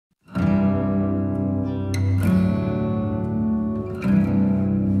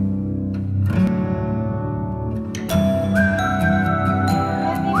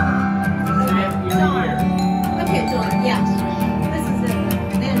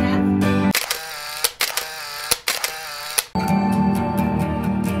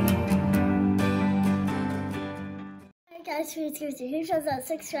Sweet Tuesday. Who shows up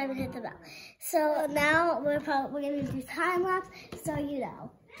 6 and hit the bell? So now we're gonna do time lapse, so you know.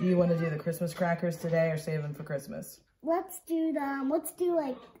 Do you want to do the Christmas crackers today or save them for Christmas? Let's do them. Let's do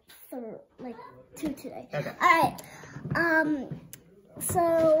like 2 today. Okay. All right.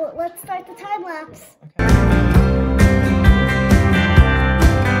 So let's start the time lapse.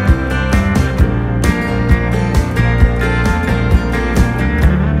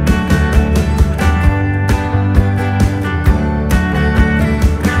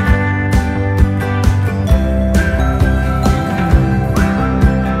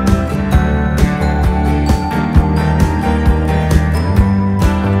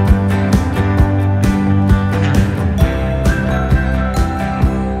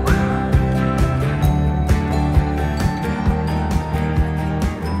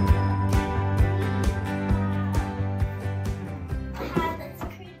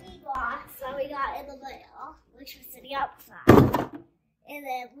 Which was sitting outside. And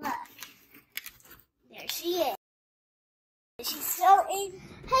then look, there she is. She's still in.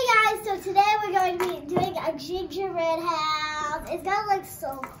 Hey guys, so today we're going to be doing a gingerbread house. It's gonna look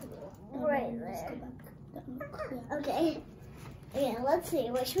so cool. Right there. Okay. Yeah, let's see.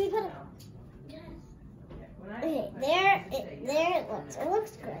 What should we put it on? Okay, there it looks. It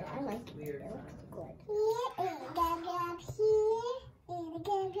looks good. I like it. It looks good. And a gumdrop here, and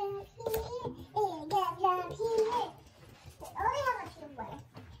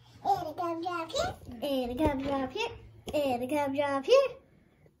a gumdrop here, and a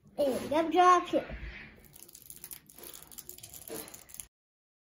gumdrop here.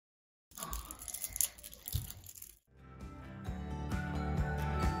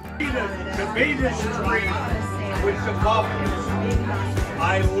 The Venus tree with the bubbles.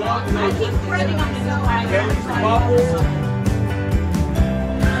 I love those. Those bubbles.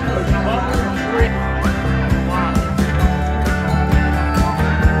 Those bubble trees.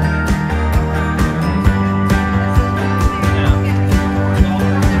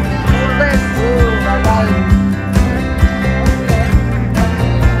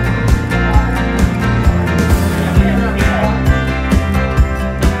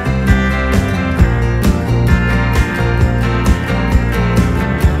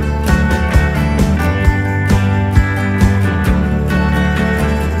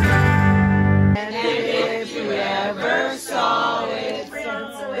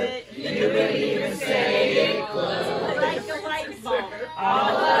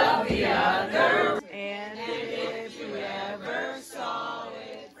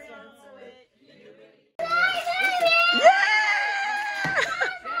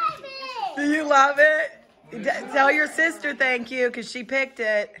 Do you love it? Tell your sister thank you because she picked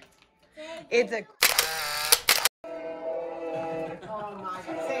it. It's a. Oh my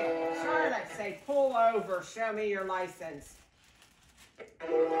God. Say, Charlotte, say, pull over, show me your license.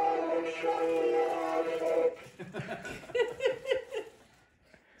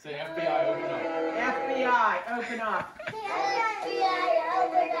 Say FBI, open up. FBI, open up.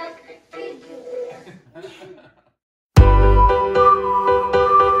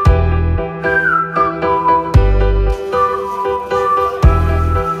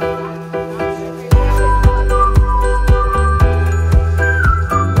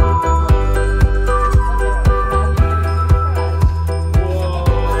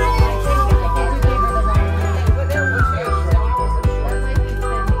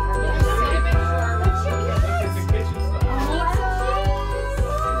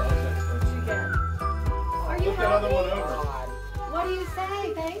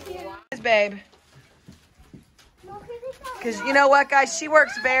 Babe, because you know what, guys, she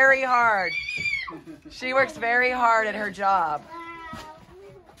works very hard. She works very hard at her job.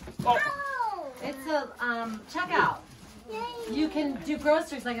 It's a checkout. You can do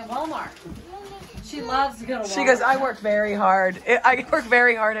groceries like at Walmart. She loves to go to Walmart. She goes, I work very hard. I work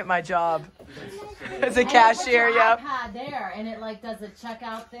very hard at my job as a cashier. Yep. iPad there, and it like does a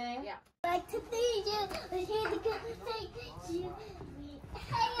checkout thing. Yeah. Like to see you, we're here to get to see you.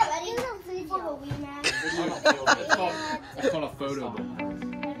 It's called a photo book.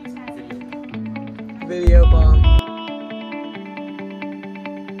 Video bomb.